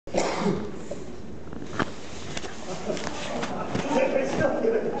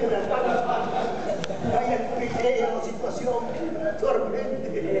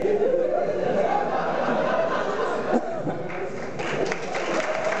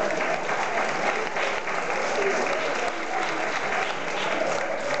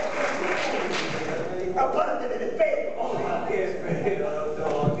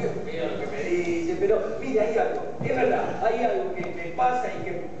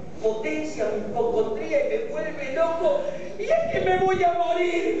potencia mi hipocondría y me vuelve loco. Y es que me voy a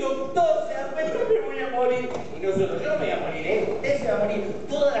morir, doctor, se da cuenta, me voy a morir. Y no solo yo me voy a morir, usted se va a morir,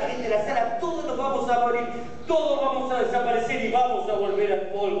 toda la gente de la sala, todos nos vamos a morir, todos vamos a desaparecer y vamos a volver al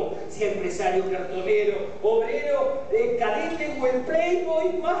polvo. Si empresario, cartonero, obrero, cadete o el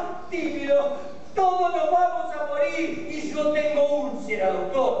playboy más tímido, todos nos vamos a morir. Y yo tengo úlcera,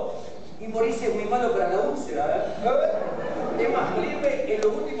 doctor. Y morirse es muy malo para la úlcera, ¿eh? Es más, morirme es lo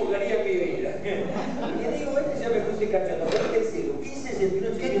último que haría en mi vida. Y digo, ya me puse cachondo, pero ¿qué es eso? 15,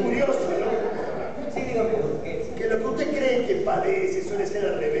 68, qué curioso, ¿no? Sí, dígame, que lo que usted cree que padece suele ser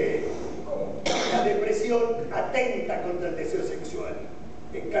al revés. La depresión atenta contra el deseo sexual.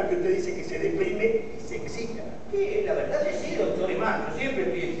 En cambio, usted dice que se deprime y se excita. Sí, la verdad es sí, doctor, y más, yo siempre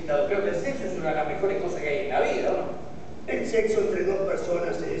estoy excitado. Creo que el sexo es una de las mejores cosas que hay en la vida, ¿no? El sexo entre dos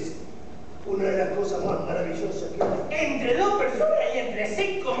personas es una de las cosas más maravillosas que hay. Entre dos personas y entre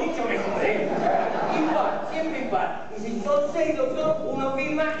 5, mucho mejor, ¿eh? Impar, siempre impar. Y si son 6, doctor, uno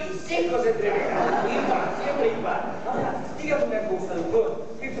firma y 5 se entreveran. Impar, siempre impar. Ahora, dígame una cosa, doctor.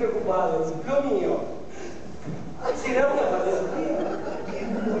 Estoy preocupado. Lo mío. ¿Será una patología?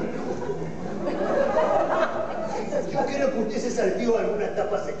 Yo creo que usted se saltió alguna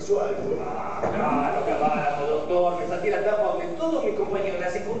etapa sexual. Claro, caballo, doctor. Me salté la etapa donde todos mis compañeros de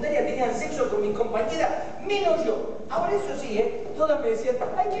la secundaria tenían sexo con mis compañeras, menos yo. Ahora eso sí, todas me decían,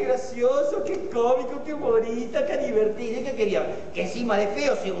 ay, qué gracioso, qué cómico, qué bonita, qué divertido. ¿Y qué querían? Que encima de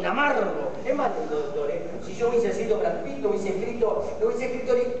feo sea un amargo. Es más, doctor, si yo hubiese sido Brad Pitt, lo hubiese escrito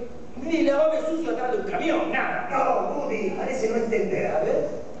ni lavame sucio atrás de un camión, nada. No, Woody, parece no entender. A ver,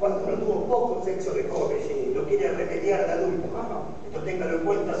 cuando uno tuvo poco sexo de joven, lo quiere remediar de adulto. Esto téngalo en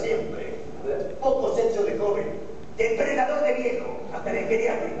cuenta siempre. A ver, poco sexo de joven, depredador de viejo, hasta de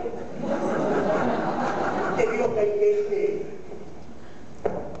geriátrico. Usted vio que hay gente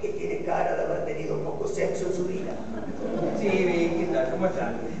que tiene cara de haber tenido poco sexo en su vida. Sí, ¿qué tal? ¿Cómo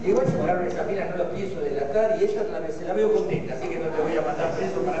están? Igual si agarro esa pila no la pienso delatar y ella se la veo contenta, así que no te voy a mandar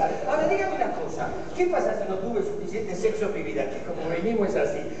preso para... Ahora, dígame una cosa, ¿qué pasa si no tuve suficiente sexo en mi vida? Que como venimos es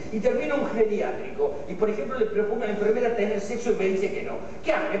así, y termino un geriátrico, y por ejemplo le propongo a la enfermera tener sexo y me dice que no.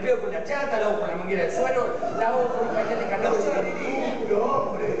 ¿Qué hago? ¿Le pego con la chata, la hago con la manguera del suelo, la hago con un pañal de cartón? No sea ridículo,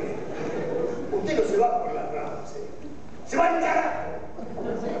 hombre. Usted no se va por las ramas, se va al carajo.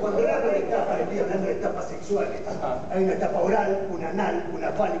 Cuando hablo de etapas, estoy hablando de etapas sexuales. Hay una etapa oral, una anal,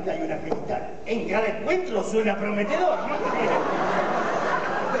 una fálica y una genital. En cada encuentro suena prometedor, ¿no?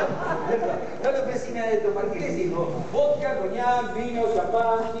 No le ofrecí nada de tomar, ¿qué les digo? Vodka, coñac, vino,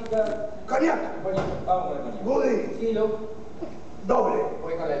 champán, chica... ¡Coñac! Coñac, vamos con el coñac. Woody. Sí, Doble.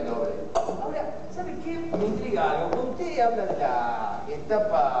 Voy con el doble. Ahora, ¿sabe qué? Me intriga algo. Cuando usted habla de la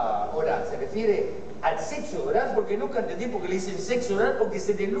etapa oral, ¿se refiere al sexo oral? Porque nunca entendí por qué le dicen sexo oral, porque es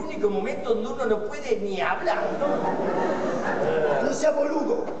el único momento donde uno no puede ni hablar, ¿no? No sea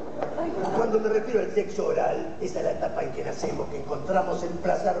boludo. Cuando me refiero al sexo oral, esa es la etapa en que nacemos, que encontramos el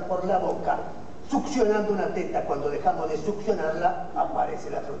placer por la boca. Succionando una teta, cuando dejamos de succionarla, aparece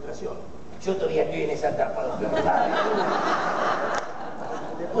la frustración. Yo todavía estoy en esa etapa, doctor.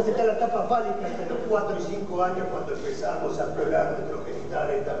 Después está la etapa fálica entre los 4 y 5 años, cuando empezamos a explorar nuestros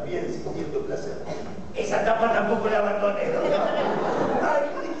genitales también sintiendo placer. Esa etapa tampoco la abandoné, doctor. Ay,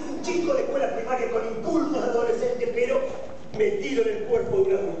 es un chico de escuela primaria con impulsos adolescentes, pero metido en el cuerpo de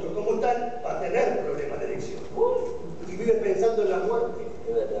un adulto. Como tal, va a tener problemas de erección. Y vive pensando en la muerte.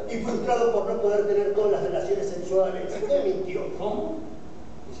 Y frustrado por no poder tener todas las relaciones sexuales. Usted mintió. ¿Cómo?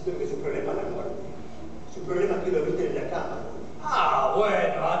 Diciendo que su problema es la muerte. Su problema es que lo viste en la cama. Ah,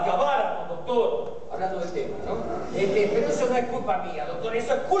 bueno, acabáramos, doctor. Hablando del tema, ¿no? Pero eso no es culpa mía, doctor,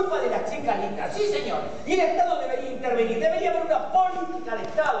 eso es culpa de las chicas lindas. Sí, señor. Y el Estado debería intervenir, debería haber una política de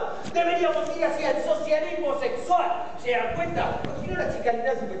Estado. Deberíamos ir hacia el socialismo sexual. ¿Se dan cuenta? Porque si no, las chicas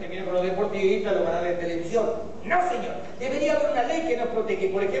lindas siempre terminan con los deportistas, los canales de televisión. No, señor. Debería haber una ley que nos protege.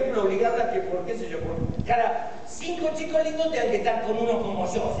 Por ejemplo, obligarlas que, por qué sé yo, por cada 5 chicos lindos tengan que estar con uno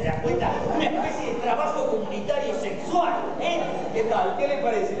como yo. ¿Se dan cuenta? Una especie de trabajo comunitario sexual, ¿eh? ¿Qué tal? ¿Qué le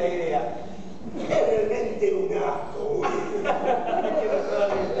parece la idea? Es realmente un asco.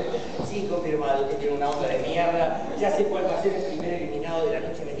 Sí, confirmado que tiene una onda de mierda. Ya sé cuál va a ser el primer eliminado de la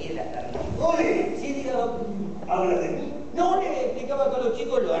noche venida de la tarde. ¡Ole! Sí, diga, doctor. ¿Habla de mí? No, le explicaba a todos los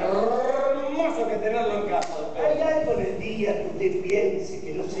chicos lo hermoso que tenerlo en casa, doctor. ¿Hay algo en el día que usted piense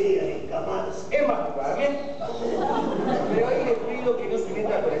que no sea encamarse? Es masturbarme. Pero ahí le pido que no se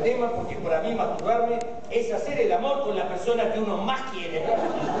meta con el tema, porque para mí masturbarme es hacer el amor con la persona que uno más quiere.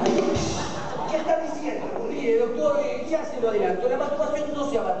 ¿Qué está diciendo? Mire, doctor, ya se lo adelanto, la masturbación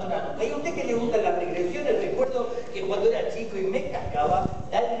no se abandona nunca. Y a usted que le gustan las regresiones, recuerdo que cuando era chico y me cascaba,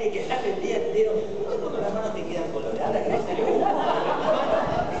 darle tiene que estar el día entero. Cuando las manos te quedan coloradas, que no se le gusta.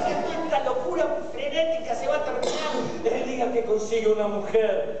 Esta locura frenética se va a terminar el día que consiga una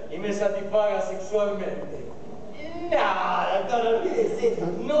mujer y me satisfaga sexualmente. Nada, doctor, olvídese,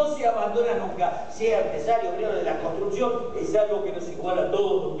 no se abandona nunca. Sea empresario, obrero de la construcción, es algo que nos iguala a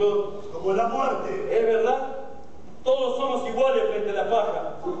todos, doctor. Como la muerte. ¿Es verdad? Todos somos iguales frente a la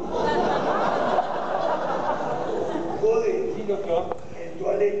paja. Jode, Sí, doctor. el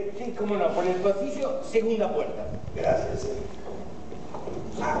toilet. Sí, cómo no, por el pasillo, segunda puerta. Gracias,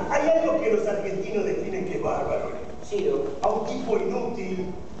 hay algo que los argentinos definen que es bárbaro. Sí, doctor. A un tipo inútil,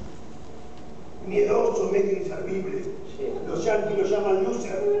 miedoso, medio inservible. Sí. Los yanquis lo llaman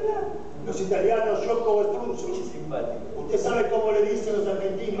loser. Los italianos, Yoko o Strunzo. Qué simpático. ¿Usted sabe cómo le dicen los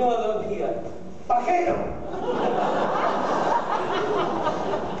argentinos? No, don diga. ¡Pajero!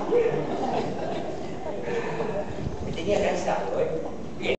 Me tenía cansado, ¿eh?